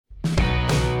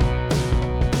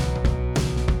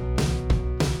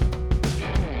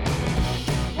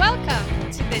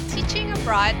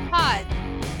Abroad Pod.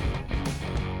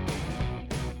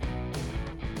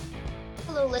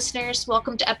 Hello, listeners.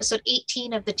 Welcome to episode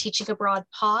 18 of the Teaching Abroad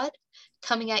Pod,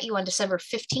 coming at you on December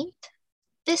 15th.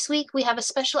 This week, we have a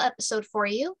special episode for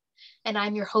you, and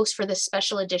I'm your host for this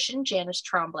special edition, Janice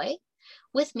Tremblay.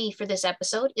 With me for this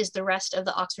episode is the rest of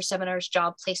the Oxford Seminars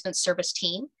Job Placement Service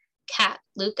team, Kat,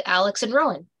 Luke, Alex, and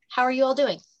Rowan. How are you all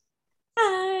doing?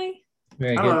 Hi.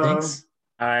 Very Hello. good, thanks.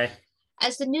 Hi.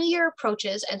 As the new year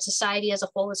approaches and society as a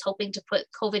whole is hoping to put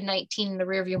COVID-19 in the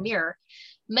rearview mirror,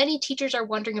 many teachers are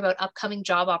wondering about upcoming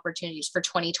job opportunities for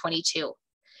 2022.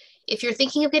 If you're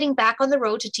thinking of getting back on the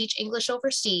road to teach English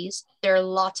overseas, there are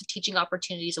lots of teaching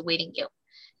opportunities awaiting you.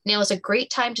 Now is a great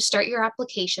time to start your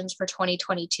applications for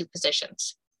 2022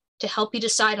 positions. To help you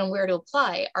decide on where to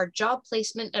apply, our job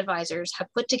placement advisors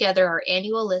have put together our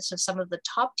annual list of some of the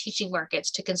top teaching markets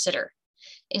to consider,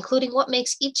 including what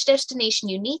makes each destination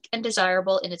unique and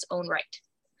desirable in its own right.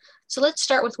 So let's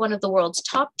start with one of the world's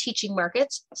top teaching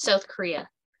markets, South Korea.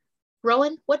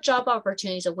 Rowan, what job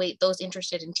opportunities await those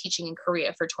interested in teaching in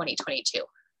Korea for 2022?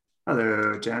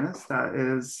 Hello, Janice. That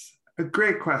is a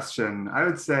great question. I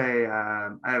would say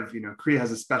Korea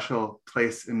has a special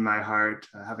place in my heart,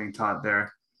 having taught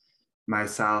there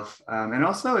myself. And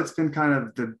also it's been kind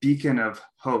of the beacon of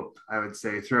hope, I would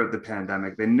say, throughout the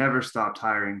pandemic. They never stopped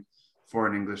hiring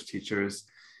foreign English teachers.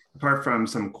 Apart from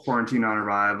some quarantine on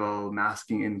arrival,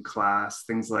 masking in class,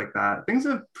 things like that, things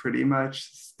have pretty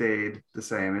much stayed the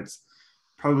same. It's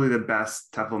probably the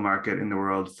best TEFL market in the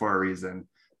world for a reason.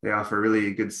 They offer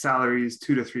really good salaries,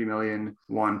 2 to 3 million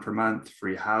won per month,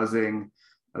 free housing,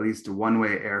 at least a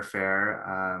one-way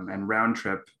airfare, and round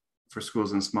trip for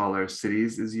schools in smaller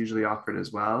cities is usually offered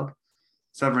as well.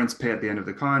 Severance pay at the end of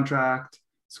the contract.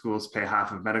 Schools pay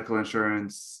half of medical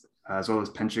insurance, as well as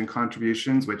pension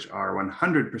contributions, which are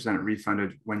 100%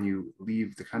 refunded when you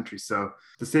leave the country. So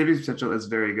the savings potential is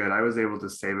very good. I was able to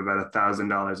save about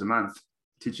 $1,000 a month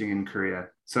teaching in Korea.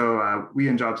 So we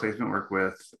in job placement work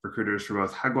with recruiters for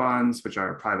both hagwons, which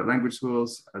are private language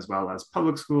schools, as well as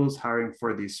public schools, hiring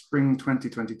for the spring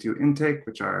 2022 intake,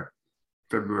 which are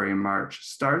February and March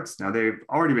starts. Now they've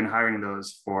already been hiring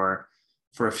those for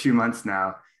a few months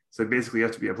now. So basically you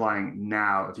have to be applying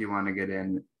now if you want to get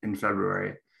in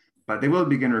February. But they will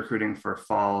begin recruiting for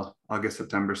fall. August,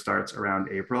 September starts around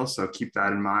April. So keep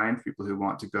that in mind, people who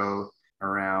want to go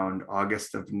around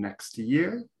August of next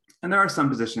year. And there are some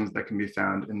positions that can be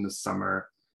found in the summer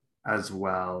as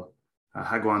well.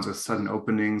 Hagwons with sudden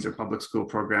openings or public school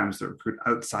programs that recruit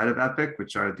outside of EPIK,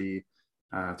 which are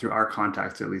through our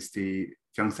contacts, at least the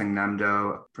Gyeongsang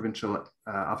Namdo Provincial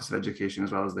Office of Education,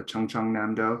 as well as the Cheongcheong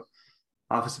Namdo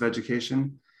Office of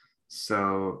Education.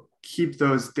 So keep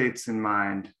those dates in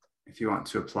mind if you want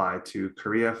to apply to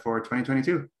Korea for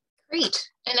 2022. Great.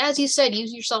 And as you said, you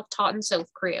yourself taught in South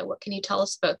Korea. What can you tell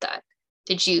us about that?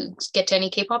 Did you get to any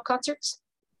K-pop concerts?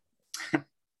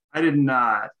 I did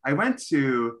not. I went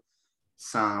to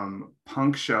some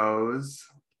punk shows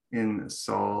in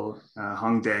Seoul.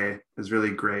 Hongdae is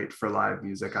really great for live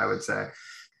music, I would say.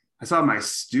 I saw my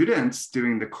students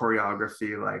doing the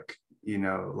choreography like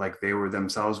they were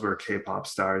themselves were K-pop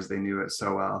stars. They knew it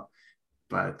so well.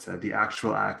 But the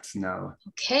actual acts, no.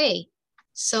 Okay,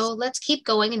 so let's keep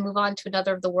going and move on to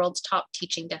another of the world's top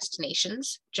teaching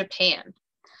destinations, Japan.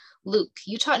 Luke,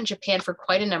 you taught in Japan for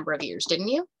quite a number of years, didn't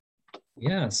you?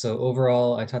 Yeah, so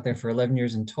overall, I taught there for 11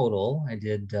 years in total. I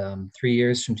did 3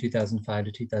 years from 2005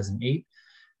 to 2008,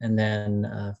 and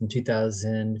then from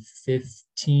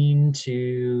 2015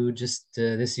 to just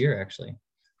this year, actually.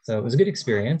 So it was a good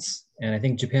experience, and I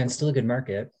think Japan's still a good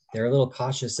market. They're a little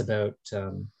cautious about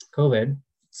COVID,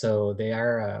 so they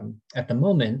are, at the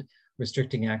moment,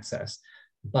 restricting access.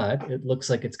 But it looks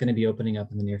like it's going to be opening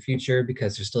up in the near future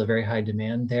because there's still a very high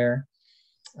demand there.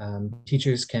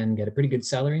 Teachers can get a pretty good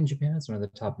salary in Japan. It's one of the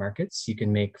top markets. You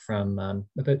can make from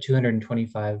about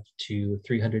 225 to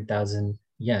 300,000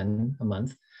 yen a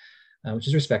month, which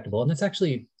is respectable. And that's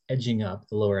actually edging up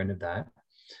the lower end of that.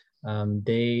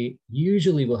 They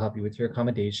usually will help you with your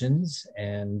accommodations.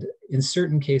 And in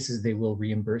certain cases, they will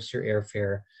reimburse your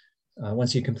airfare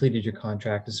once you completed your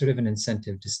contract as sort of an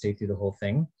incentive to stay through the whole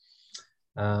thing.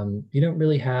 You don't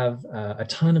really have a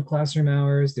ton of classroom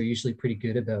hours. They're usually pretty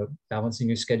good about balancing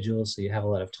your schedule, so you have a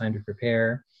lot of time to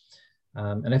prepare.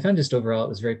 And I found just overall, it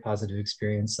was a very positive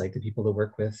experience. Like the people to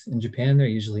work with in Japan, they're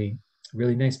usually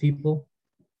really nice people.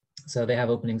 So they have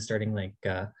openings starting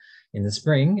in the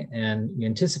spring, and we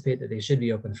anticipate that they should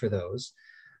be open for those.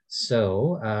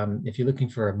 So if you're looking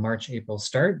for a March, April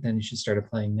start, then you should start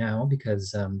applying now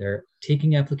because they're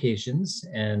taking applications,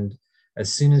 and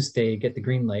as soon as they get the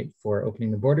green light for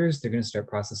opening the borders, they're going to start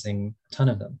processing a ton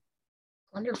of them.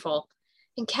 Wonderful.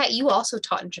 And Kat, you also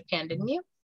taught in Japan, didn't you?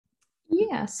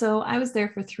 Yeah, so I was there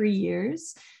for 3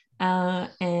 years.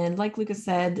 And like Lucas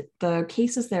said, the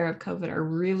cases there of COVID are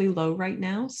really low right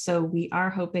now. So we are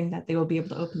hoping that they will be able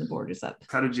to open the borders up.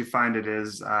 How did you find it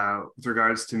is with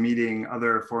regards to meeting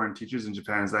other foreign teachers in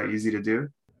Japan? Is that easy to do?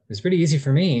 It was pretty easy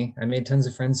for me. I made tons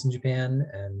of friends in Japan,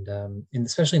 and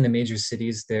especially in the major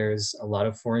cities, there's a lot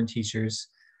of foreign teachers.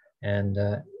 And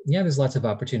yeah, there's lots of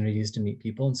opportunities to meet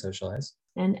people and socialize.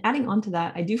 And adding on to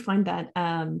that, I do find that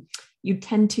you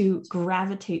tend to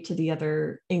gravitate to the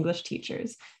other English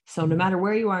teachers. So no matter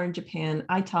where you are in Japan,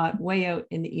 I taught way out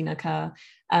in the Inaka,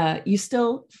 you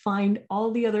still find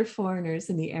all the other foreigners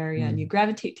in the area and you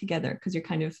gravitate together because you're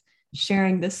kind of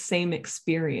sharing this same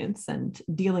experience and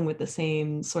dealing with the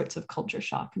same sorts of culture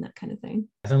shock and that kind of thing.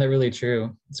 I found that really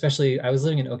true. Especially, I was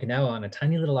living in Okinawa on a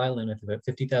tiny little island with about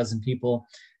 50,000 people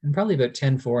and probably about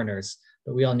 10 foreigners,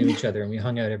 but we all knew each other and we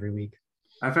hung out every week.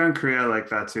 I found Korea like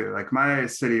that too. Like my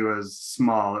city was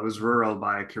small. It was rural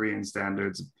by Korean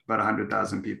standards, about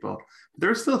 100,000 people. There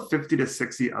were still 50 to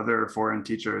 60 other foreign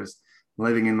teachers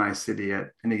living in my city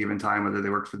at any given time, whether they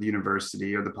worked for the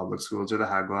university or the public schools or the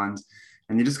Hagwons.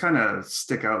 And you just kind of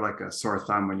stick out like a sore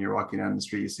thumb when you're walking down the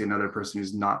street. You see another person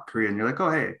who's not Korean. You're like, oh,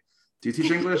 hey, do you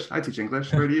teach English? I teach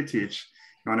English. Where do you teach?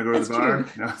 You want to go to the bar?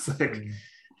 You know, it's like,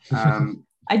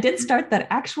 I did start that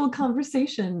actual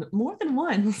conversation more than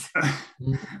once.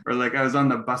 Or like I was on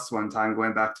the bus one time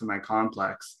going back to my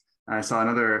complex and I saw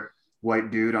another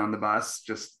white dude on the bus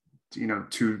just, you know,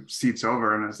 2 seats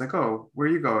over. And I was like, oh, where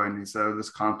are you going? He said, oh, this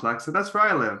complex. So that's where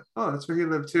I live. Oh, that's where he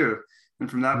lived too.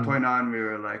 And from that point on, we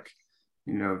were like,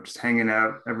 you know, just hanging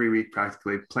out every week,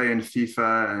 practically playing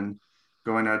FIFA and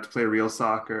going out to play real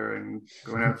soccer and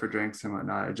going out for drinks and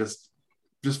whatnot. Just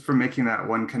for making that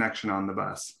one connection on the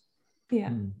bus.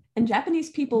 Yeah. And Japanese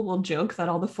people will joke that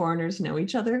all the foreigners know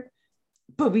each other,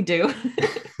 but we do.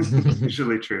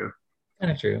 Usually true.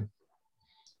 Kind of true.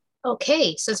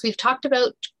 Okay, since we've talked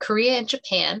about Korea and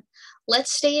Japan,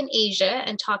 let's stay in Asia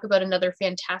and talk about another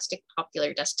fantastic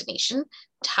popular destination,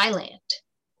 Thailand.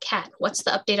 Kat, what's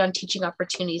the update on teaching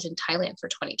opportunities in Thailand for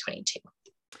 2022?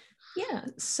 Yeah,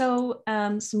 so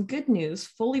some good news.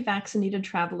 Fully vaccinated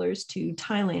travelers to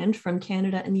Thailand from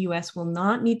Canada and the US will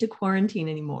not need to quarantine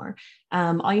anymore.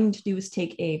 All you need to do is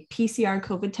take a PCR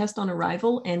COVID test on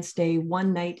arrival and stay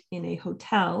 1 night in a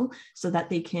hotel so that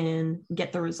they can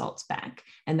get the results back.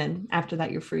 And then after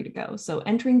that, you're free to go. So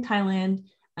entering Thailand,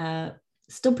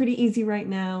 still pretty easy right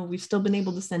now. We've still been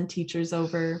able to send teachers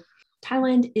over.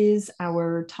 Thailand is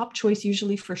our top choice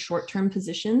usually for short-term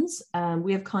positions.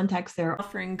 We have contacts there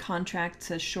offering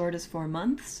contracts as short as 4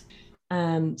 months.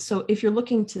 So if you're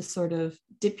looking to sort of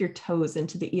dip your toes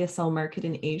into the ESL market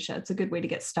in Asia, it's a good way to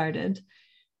get started.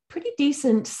 Pretty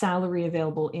decent salary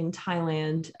available in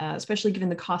Thailand, especially given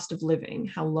the cost of living,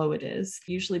 how low it is,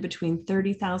 usually between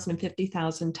 30,000 and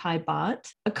 50,000 Thai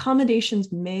baht.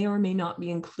 Accommodations may or may not be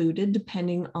included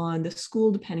depending on the school,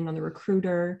 depending on the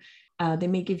recruiter. They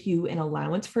may give you an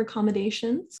allowance for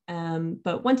accommodations,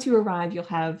 but once you arrive, you'll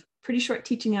have pretty short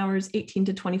teaching hours, 18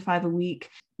 to 25 a week.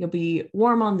 You'll be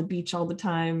warm on the beach all the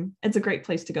time. It's a great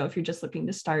place to go if you're just looking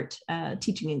to start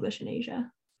teaching English in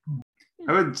Asia.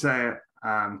 I would say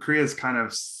Korea is kind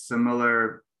of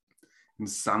similar in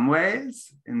some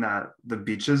ways in that the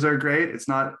beaches are great. It's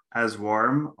not as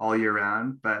warm all year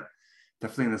round, but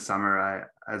definitely in the summer, I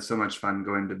had so much fun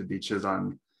going to the beaches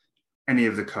on any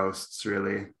of the coasts,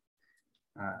 really.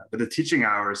 But the teaching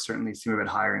hours certainly seem a bit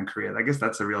higher in Korea. I guess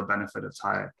that's a real benefit of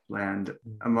Thailand.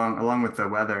 Along with the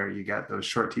weather, you get those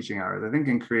short teaching hours. I think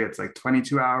in Korea, it's like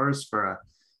 22 hours for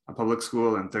a public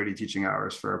school and 30 teaching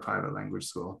hours for a private language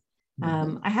school.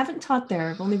 I haven't taught there.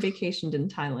 I've only vacationed in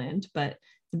Thailand, but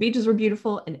the beaches were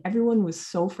beautiful and everyone was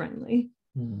so friendly.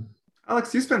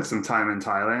 Alex, you spent some time in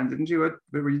Thailand, didn't you? What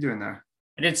were you doing there?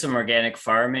 I did some organic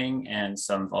farming and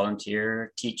some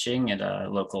volunteer teaching at a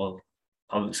local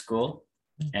public school.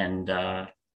 And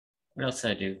what else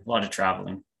did I do? A lot of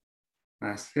traveling.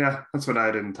 Nice. Yeah, that's what I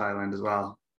did in Thailand as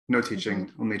well. No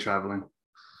teaching, only traveling.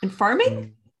 And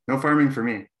farming? No farming for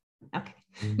me. Okay.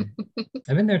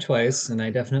 I've been there twice and I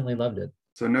definitely loved it.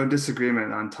 So no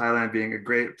disagreement on Thailand being a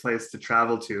great place to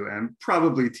travel to and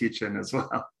probably teach in as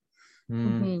well.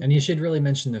 And you should really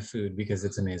mention the food because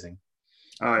it's amazing.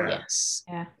 Oh yeah. Yes.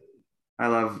 Yeah. I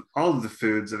love all of the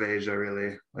foods of Asia,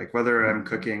 really. Like whether I'm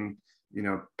cooking, you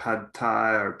know, pad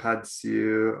thai or pad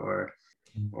siu or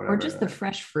whatever. Or just the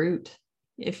fresh fruit.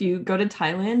 If you go to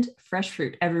Thailand, fresh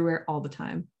fruit everywhere all the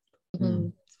time.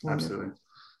 Absolutely.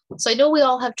 So I know we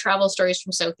all have travel stories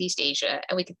from Southeast Asia,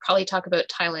 and we could probably talk about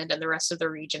Thailand and the rest of the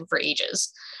region for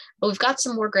ages, but we've got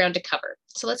some more ground to cover.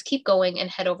 So let's keep going and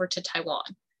head over to Taiwan.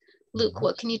 Luke,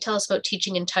 what can you tell us about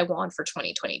teaching in Taiwan for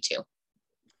 2022?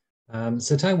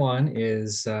 So Taiwan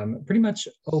is pretty much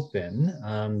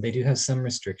open. They do have some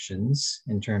restrictions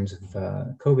in terms of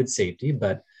COVID safety,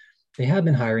 but they have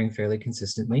been hiring fairly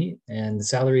consistently, and the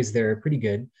salaries there are pretty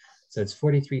good. So it's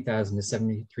 43,000 to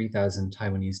 73,000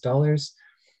 Taiwanese dollars.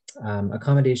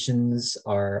 Accommodations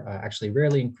are actually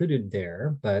rarely included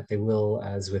there, but they will,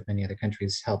 as with many other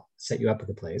countries, help set you up with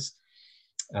a place.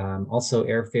 Also,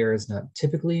 airfare is not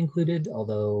typically included,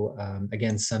 although,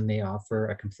 again, some may offer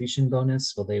a completion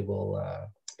bonus, so they will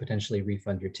potentially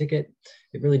refund your ticket.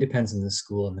 It really depends on the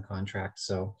school and the contract,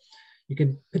 so you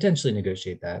could potentially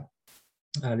negotiate that.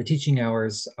 The teaching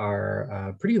hours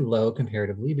are pretty low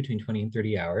comparatively, between 20 and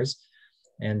 30 hours,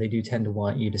 and they do tend to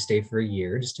want you to stay for a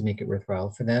year just to make it worthwhile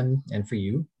for them and for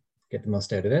you, get the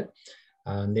most out of it.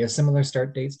 They have similar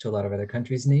start dates to a lot of other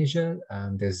countries in Asia.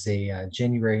 There's a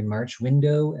January-March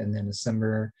window and then a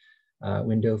summer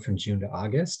window from June to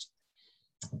August.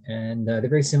 And they're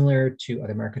very similar to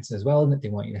other markets as well in that they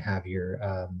want you to have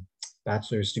your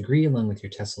bachelor's degree along with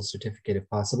your TESOL certificate if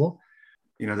possible.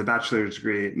 You know, the bachelor's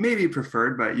degree may be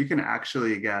preferred, but you can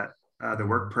actually get the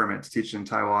work permit to teach in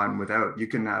Taiwan without. You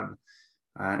can have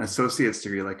an associate's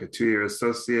degree, like a 2-year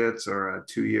associate's or a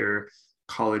 2-year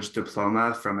college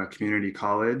diploma from a community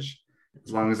college,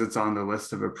 as long as it's on the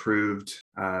list of approved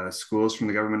schools from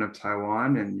the government of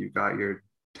Taiwan and you've got your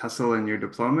TESOL and your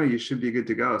diploma, you should be good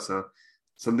to go. So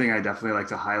something I definitely like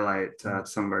to highlight to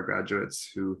some of our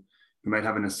graduates who might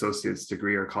have an associate's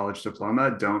degree or college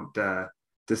diploma. Don't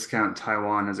discount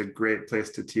Taiwan as a great place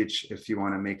to teach if you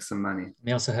want to make some money.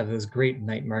 They also have those great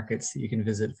night markets that you can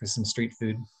visit for some street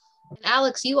food.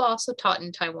 Alex, you also taught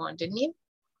in Taiwan, didn't you?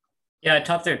 Yeah, I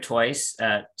taught there twice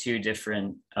at 2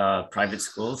 different private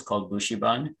schools called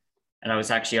Bushiban. And I was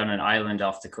actually on an island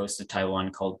off the coast of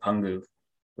Taiwan called Penghu,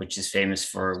 which is famous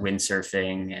for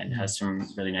windsurfing and has some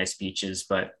really nice beaches.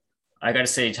 But I got to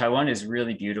say, Taiwan is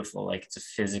really beautiful. Like, it's a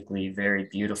physically very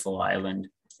beautiful island.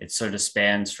 It sort of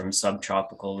spans from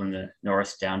subtropical in the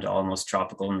north down to almost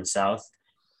tropical in the south.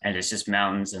 And it's just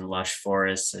mountains and lush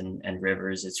forests and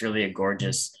rivers. It's really a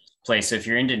gorgeous place. So if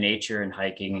you're into nature and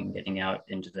hiking and getting out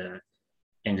into the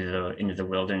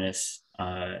wilderness,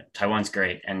 Taiwan's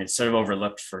great, and it's sort of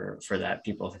overlooked for that.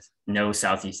 People know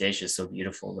Southeast Asia is so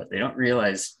beautiful, but they don't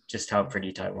realize just how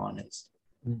pretty Taiwan is.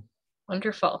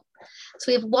 Wonderful.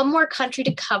 So we have one more country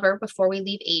to cover before we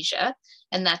leave Asia,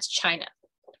 and that's China.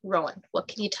 Rowan, what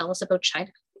can you tell us about China?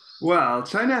 Well,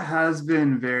 China has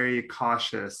been very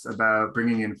cautious about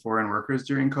bringing in foreign workers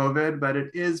during COVID, but it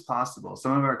is possible.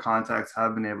 Some of our contacts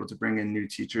have been able to bring in new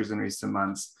teachers in recent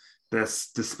months.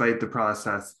 This despite the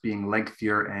process being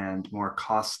lengthier and more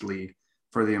costly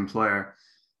for the employer.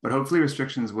 But hopefully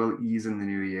restrictions will ease in the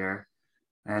new year.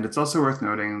 And it's also worth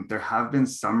noting there have been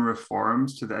some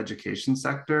reforms to the education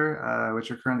sector, which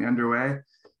are currently underway.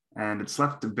 And it's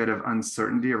left a bit of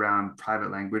uncertainty around private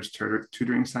language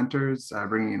tutoring centers,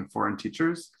 bringing in foreign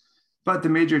teachers. But the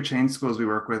major chain schools we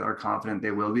work with are confident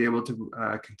they will be able to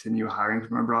continue hiring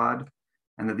from abroad,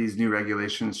 and that these new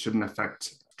regulations shouldn't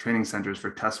affect training centers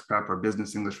for test prep or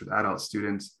business English with adult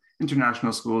students,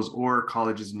 international schools, or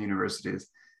colleges and universities.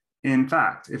 In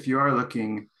fact, if you are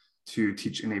looking to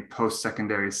teach in a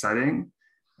post-secondary setting,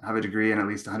 have a degree and at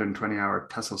least 120-hour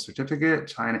TESOL certificate,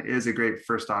 China is a great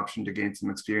first option to gain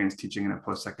some experience teaching in a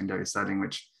post-secondary setting,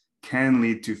 which can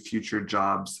lead to future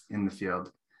jobs in the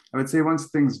field. I would say once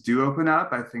things do open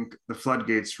up, I think the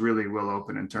floodgates really will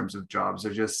open in terms of jobs.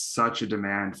 There's just such a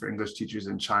demand for English teachers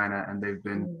in China, and they've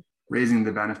been raising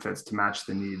the benefits to match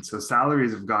the needs. So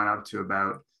salaries have gone up to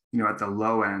about, at the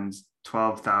low end,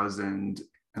 12,000,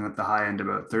 and at the high end,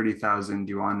 about 30,000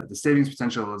 yuan. The savings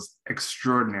potential is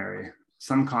extraordinary.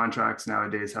 Some contracts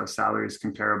nowadays have salaries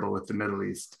comparable with the Middle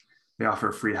East. They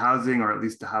offer free housing, or at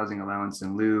least a housing allowance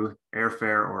in lieu,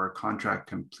 airfare or a contract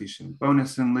completion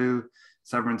bonus in lieu,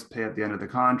 severance pay at the end of the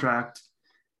contract.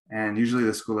 And usually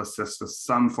the school assists with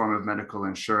some form of medical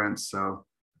insurance. So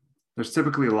there's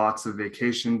typically lots of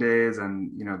vacation days,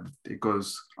 and it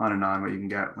goes on and on what you can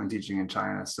get when teaching in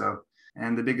China. So,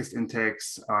 and the biggest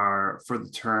intakes are for the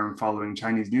term following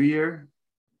Chinese New Year,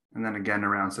 and then again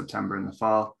around September in the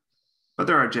fall. But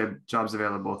there are jobs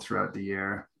available throughout the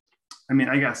year. I mean,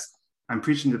 I guess I'm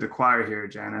preaching to the choir here,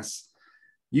 Janice.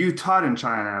 You taught in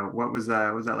China. What was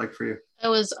that like for you? It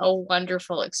was a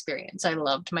wonderful experience. I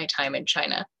loved my time in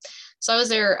China. So I was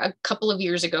there a couple of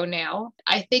years ago now.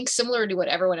 I think similar to what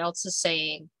everyone else is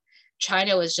saying,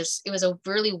 China was it was a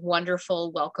really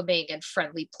wonderful, welcoming, and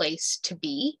friendly place to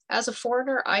be as a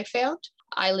foreigner, I found.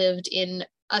 I lived in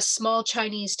a small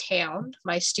Chinese town.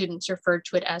 My students referred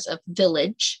to it as a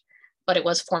village, but it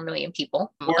was 4 million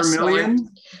people. 4 million?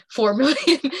 4 million.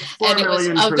 4 And it was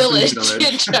million a person village village.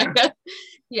 in China.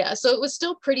 Yeah, so it was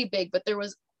still pretty big, but there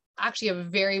was actually a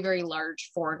very, very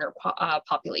large foreigner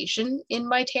population in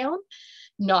my town.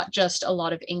 Not just a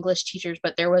lot of English teachers,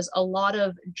 but there was a lot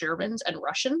of Germans and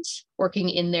Russians working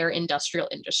in their industrial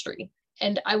industry.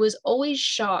 And I was always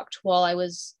shocked when I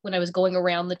was going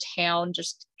around the town,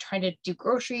 just trying to do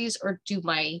groceries or do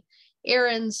my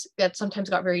errands. That sometimes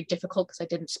got very difficult because I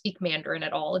didn't speak Mandarin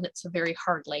at all, and it's a very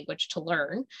hard language to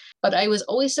learn. But I was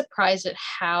always surprised at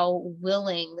how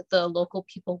willing the local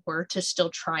people were to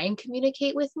still try and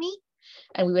communicate with me.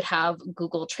 And we would have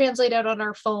Google Translate out on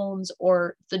our phones,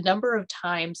 or the number of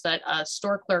times that a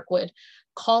store clerk would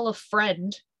call a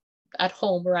friend at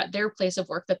home or at their place of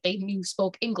work that they knew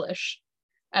spoke English.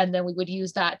 And then we would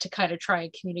use that to kind of try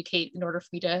and communicate in order for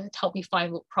me to help me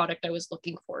find what product I was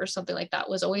looking for, or something like that.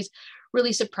 Was always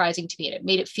really surprising to me. And it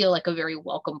made it feel like a very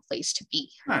welcome place to be.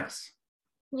 Nice.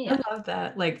 Yeah. I love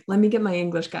that. Like, let me get my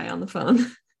English guy on the phone.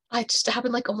 It just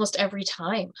happened like almost every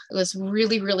time. It was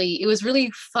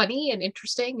really funny and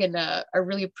interesting. And I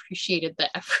really appreciated the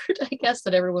effort, I guess,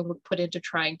 that everyone would put into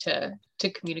trying to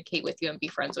communicate with you and be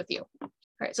friends with you. All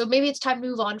right, so maybe it's time to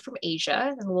move on from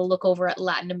Asia and we'll look over at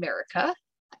Latin America.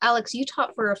 Alex, you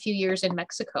taught for a few years in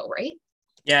Mexico, right?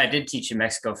 Yeah, I did teach in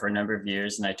Mexico for a number of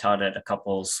years, and I taught at a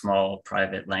couple small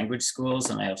private language schools,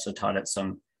 and I also taught at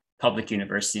some public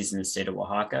universities in the state of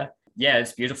Oaxaca. Yeah,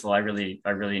 it's beautiful. I really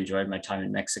enjoyed my time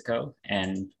in Mexico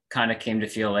and kind of came to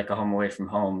feel like a home away from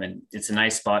home. And it's a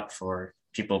nice spot for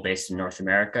people based in North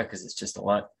America because it's just a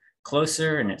lot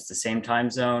closer and it's the same time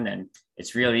zone. And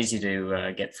it's real easy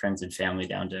to get friends and family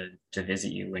down to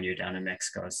visit you when you're down in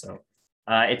Mexico. So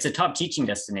it's a top teaching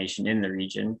destination in the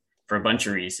region for a bunch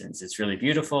of reasons. It's really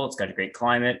beautiful. It's got a great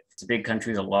climate. It's a big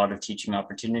country with a lot of teaching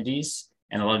opportunities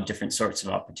and a lot of different sorts of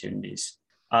opportunities.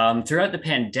 Throughout the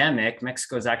pandemic,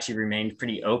 Mexico has actually remained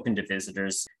pretty open to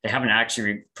visitors. They haven't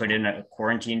actually put in a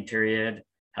quarantine period,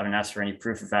 haven't asked for any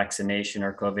proof of vaccination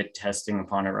or COVID testing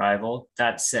upon arrival.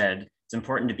 That said, it's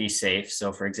important to be safe.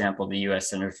 So, for example, the US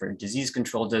Center for Disease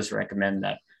Control does recommend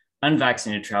that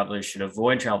unvaccinated travelers should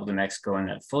avoid travel to Mexico and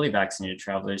that fully vaccinated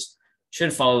travelers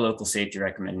should follow local safety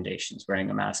recommendations, wearing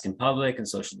a mask in public and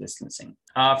social distancing.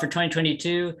 For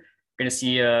 2022, we're going to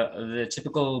see the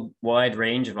typical wide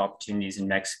range of opportunities in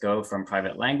Mexico, from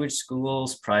private language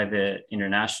schools, private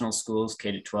international schools,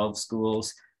 K-12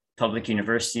 schools, public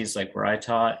universities like where I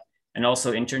taught, and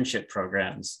also internship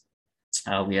programs.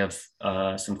 We have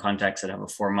some contacts that have a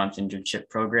 4-month internship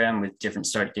program with different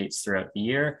start dates throughout the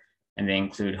year, and they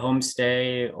include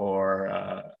homestay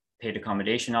or paid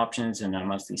accommodation options and a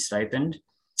monthly stipend.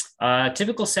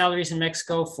 Typical salaries in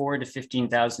Mexico, 4,000 to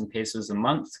 15,000 pesos a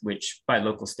month, which by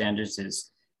local standards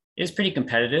is pretty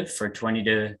competitive for 20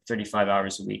 to 35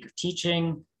 hours a week of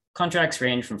teaching. Contracts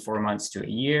range from 4 months to a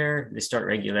year. They start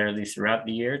regularly throughout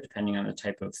the year, depending on the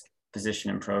type of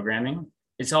position and programming.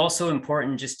 It's also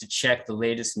important just to check the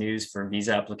latest news for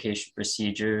visa application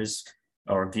procedures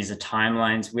or visa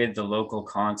timelines with the local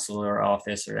consular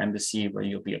office or embassy where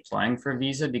you'll be applying for a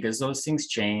visa, because those things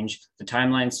change, the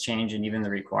timelines change, and even the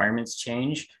requirements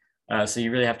change. So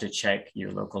you really have to check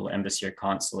your local embassy or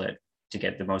consulate to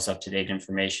get the most up-to-date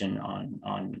information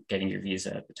on getting your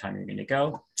visa at the time you're going to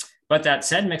go. But that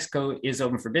said, Mexico is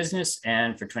open for business,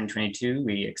 and for 2022,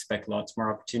 we expect lots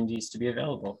more opportunities to be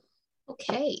available.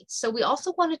 Okay, so we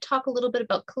also want to talk a little bit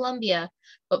about Colombia,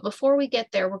 but before we get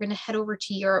there, we're going to head over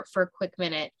to Europe for a quick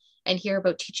minute and hear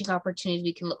about teaching opportunities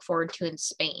we can look forward to in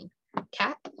Spain.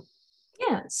 Kat?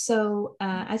 Yeah, so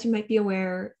as you might be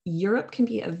aware, Europe can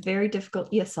be a very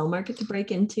difficult ESL market to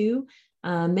break into.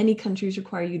 Many countries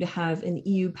require you to have an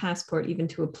EU passport even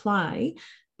to apply.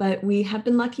 But we have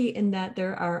been lucky in that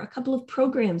there are a couple of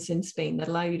programs in Spain that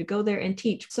allow you to go there and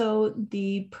teach. So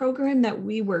the program that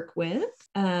we work with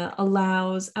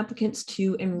allows applicants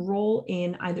to enroll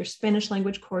in either Spanish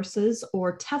language courses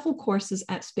or TEFL courses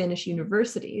at Spanish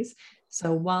universities.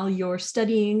 So while you're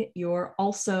studying, you're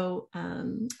also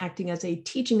acting as a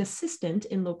teaching assistant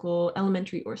in local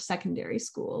elementary or secondary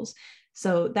schools.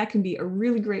 So that can be a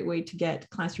really great way to get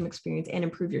classroom experience and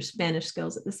improve your Spanish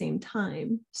skills at the same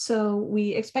time. So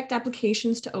we expect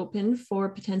applications to open for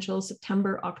potential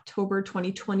September, October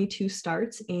 2022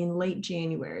 starts in late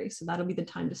January. So that'll be the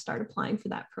time to start applying for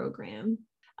that program.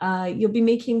 You'll be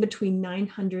making between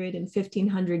 900 and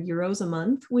 1,500 euros a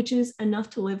month, which is enough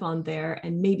to live on there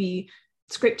and maybe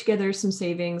scrape together some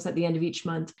savings at the end of each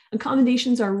month.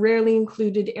 Accommodations are rarely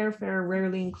included, airfare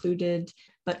rarely included.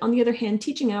 But on the other hand,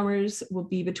 teaching hours will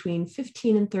be between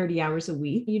 15 and 30 hours a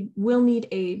week. You will need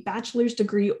a bachelor's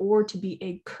degree or to be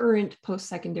a current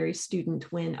post-secondary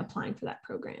student when applying for that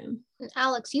program. And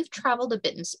Alex, you've traveled a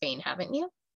bit in Spain, haven't you?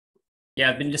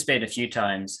 Yeah, I've been to Spain a few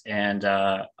times, and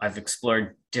I've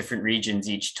explored different regions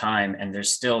each time, and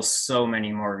there's still so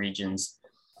many more regions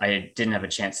I didn't have a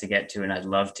chance to get to and I'd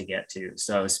love to get to.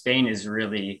 So Spain is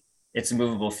really, it's a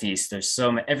movable feast. There's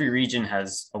every region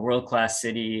has a world-class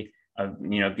city,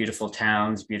 beautiful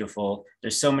towns,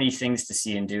 there's so many things to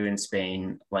see and do in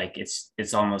Spain. Like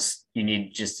it's almost, you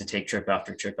need just to take trip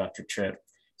after trip after trip.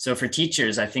 So for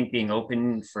teachers, I think being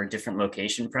open for different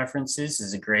location preferences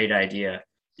is a great idea,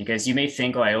 because you may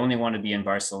think, oh, I only want to be in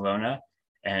Barcelona,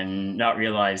 and not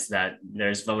realize that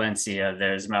there's Valencia,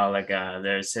 there's Malaga,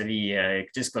 there's Sevilla, it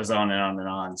just goes on and on and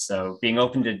on. So being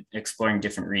open to exploring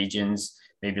different regions,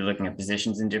 maybe looking at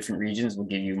positions in different regions will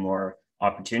give you more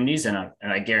opportunities. And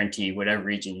I guarantee whatever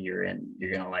region you're in, you're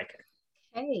going to like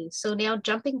it. Okay, so now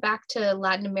jumping back to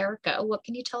Latin America, what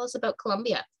can you tell us about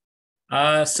Colombia?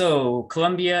 So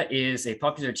Colombia is a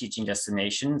popular teaching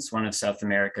destination. It's one of South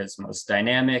America's most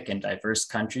dynamic and diverse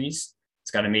countries. It's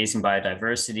got amazing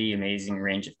biodiversity, amazing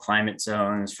range of climate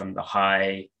zones from the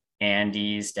high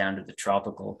Andes down to the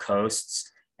tropical coasts.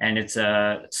 And it's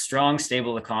a strong,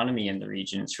 stable economy in the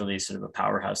region. It's really sort of a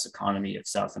powerhouse economy of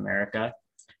South America.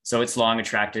 So it's long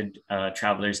attracted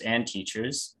travelers and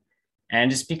teachers.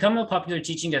 And it's become a popular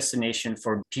teaching destination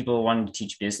for people wanting to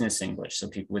teach business English. So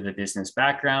people with a business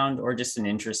background or just an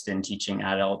interest in teaching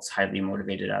adults, highly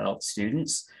motivated adult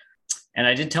students. And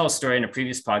I did tell a story in a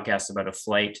previous podcast about a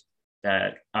flight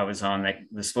that I was on that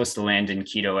was supposed to land in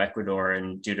Quito, Ecuador,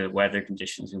 and due to weather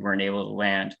conditions, we weren't able to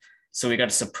land. So we got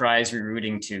a surprise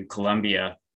rerouting to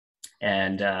Colombia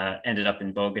and ended up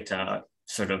in Bogota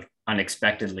sort of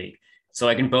unexpectedly. So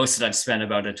I can boast that I've spent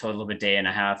about a total of a day and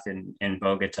a half in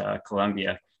Bogota,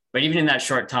 Colombia. But even in that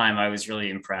short time, I was really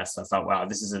impressed. I thought, wow,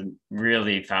 this is a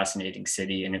really fascinating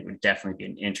city, and it would definitely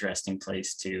be an interesting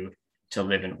place to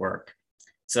live and work.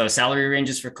 So salary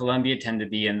ranges for Colombia tend to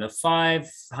be in the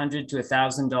 $500 to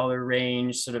 $1,000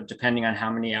 range, sort of depending on how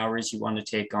many hours you want to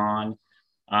take on,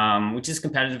 which is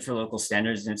competitive for local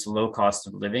standards, and it's a low cost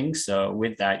of living. So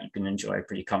with that, you can enjoy a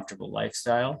pretty comfortable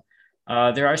lifestyle.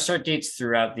 There are start dates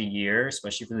throughout the year,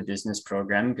 especially for the business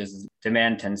program, because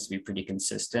demand tends to be pretty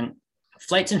consistent.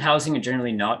 Flights and housing are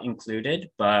generally not included,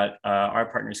 but our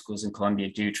partner schools in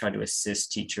Colombia do try to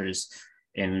assist teachers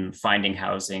in finding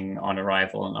housing on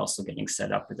arrival and also getting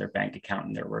set up with their bank account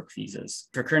and their work visas.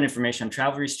 For current information on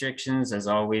travel restrictions, as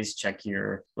always, check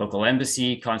your local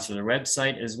embassy, consular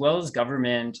website, as well as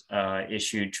government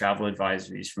issued travel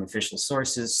advisories from official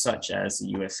sources such as the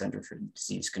US Center for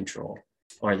Disease Control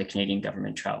or the Canadian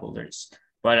government travel alerts.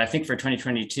 But I think for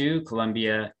 2022,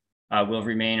 Colombia will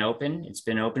remain open. It's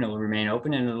been open, it will remain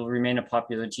open, and it will remain a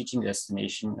popular teaching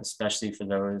destination, especially for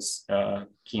those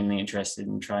keenly interested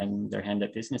in trying their hand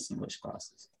at business English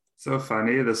classes. So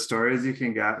funny, the stories you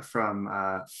can get from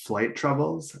flight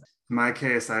troubles. In my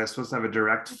case, I was supposed to have a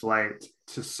direct flight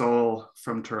to Seoul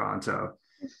from Toronto.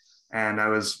 And I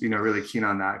was, really keen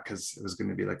on that because it was going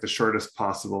to be like the shortest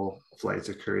possible flight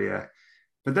to Korea.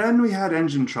 But then we had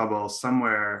engine trouble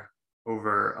somewhere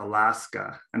over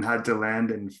Alaska and had to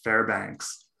land in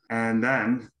Fairbanks. And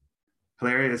then,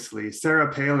 hilariously,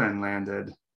 Sarah Palin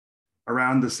landed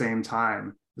around the same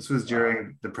time. This was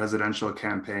during the presidential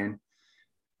campaign.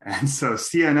 And so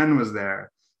CNN was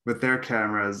there with their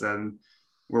cameras, and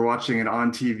we're watching it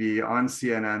on TV, on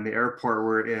CNN, the airport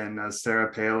we're in, as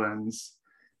Sarah Palin's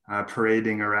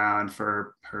parading around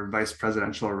for her vice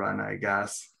presidential run, I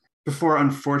guess, before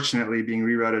unfortunately being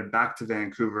rerouted back to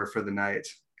Vancouver for the night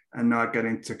and not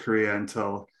getting to Korea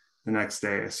until the next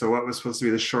day. So what was supposed to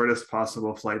be the shortest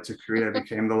possible flight to Korea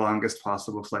became the longest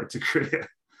possible flight to Korea.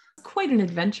 Quite an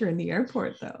adventure in the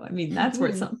airport, though. I mean, that's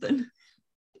worth something.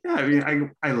 Yeah, I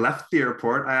mean, I left the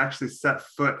airport. I actually set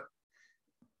foot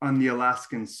on the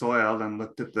Alaskan soil and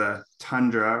looked at the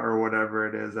tundra or whatever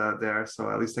it is out there.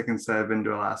 So at least I can say I've been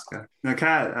to Alaska. Now,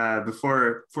 Kat,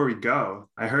 before we go,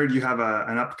 I heard you have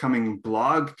an upcoming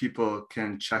blog people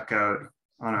can check out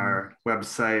on our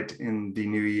website in the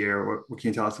new year. What can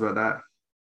you tell us about that?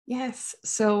 Yes.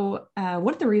 So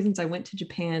one of the reasons I went to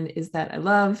Japan is that I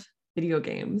love video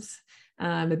games.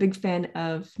 I'm a big fan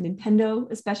of Nintendo,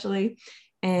 especially.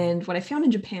 And what I found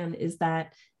in Japan is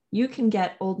that you can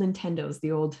get old Nintendos,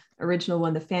 the old original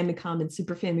one, the Famicom and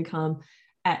Super Famicom,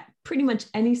 at pretty much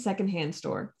any secondhand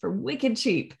store for wicked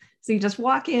cheap. So you just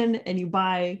walk in and you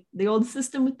buy the old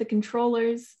system with the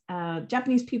controllers.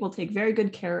 Japanese people take very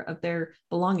good care of their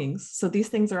belongings. So these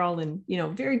things are all in,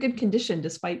 very good condition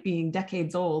despite being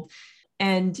decades old.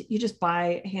 And you just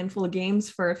buy a handful of games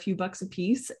for a few bucks a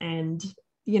piece, and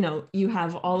you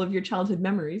have all of your childhood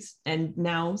memories and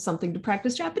now something to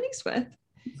practice Japanese with.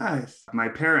 Nice. My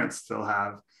parents still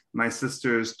have my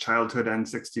sister's childhood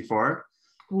N64,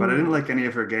 but I didn't like any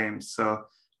of her games. So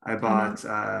I bought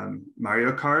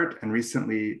Mario Kart and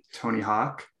recently Tony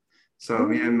Hawk. So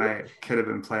me and my kid have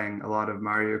been playing a lot of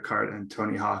Mario Kart and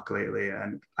Tony Hawk lately.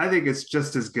 And I think it's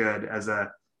just as good as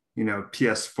a,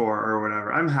 PS4 or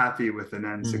whatever. I'm happy with an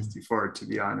N64, to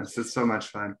be honest. It's so much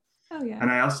fun. Oh, yeah.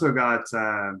 And I also got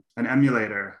an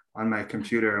emulator on my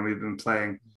computer, and we've been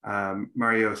playing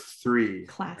Mario 3.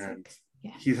 Classic.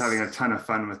 Yes. He's having a ton of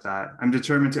fun with that. I'm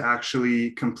determined to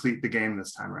actually complete the game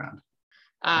this time around.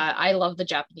 I love the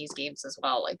Japanese games as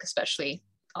well, like especially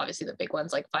obviously the big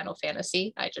ones like Final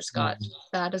Fantasy. I just got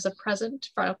that as a present,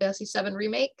 Final Fantasy VII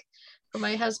Remake for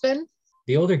my husband.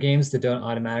 The older games that don't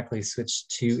automatically switch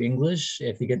to English,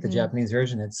 if you get the Japanese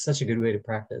version, it's such a good way to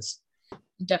practice.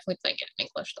 I'm definitely playing it in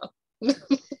English though.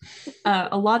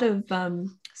 A lot of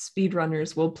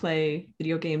speedrunners will play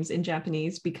video games in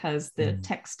Japanese because the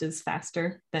text is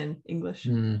faster than English.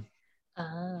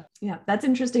 Yeah, that's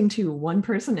interesting too. One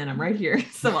person and I'm right here.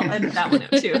 So I'll edit that one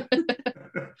out too.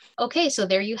 Okay, so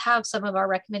there you have some of our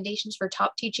recommendations for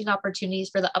top teaching opportunities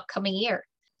for the upcoming year.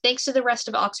 Thanks to the rest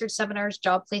of Oxford Seminars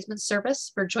Job Placement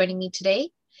Service for joining me today.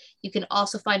 You can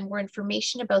also find more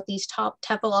information about these top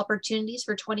TEFL opportunities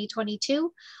for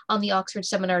 2022 on the Oxford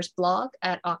Seminars blog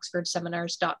at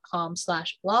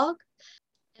oxfordseminars.com/blog.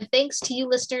 And thanks to you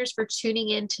listeners for tuning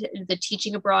in to the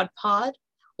Teaching Abroad pod.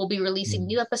 We'll be releasing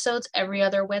new episodes every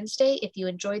other Wednesday. If you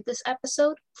enjoyed this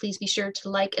episode, please be sure to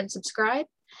like and subscribe,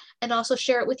 and also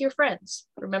share it with your friends.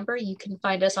 Remember, you can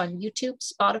find us on YouTube,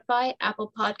 Spotify,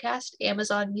 Apple Podcast,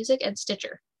 Amazon Music, and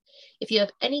Stitcher. If you have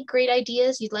any great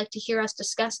ideas you'd like to hear us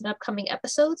discuss in upcoming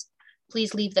episodes,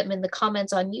 please leave them in the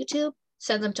comments on YouTube,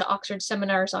 send them to Oxford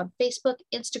Seminars on Facebook,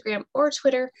 Instagram, or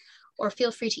Twitter, or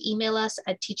feel free to email us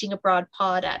at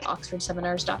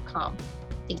teachingabroadpod@oxfordseminars.com.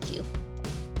 Thank you.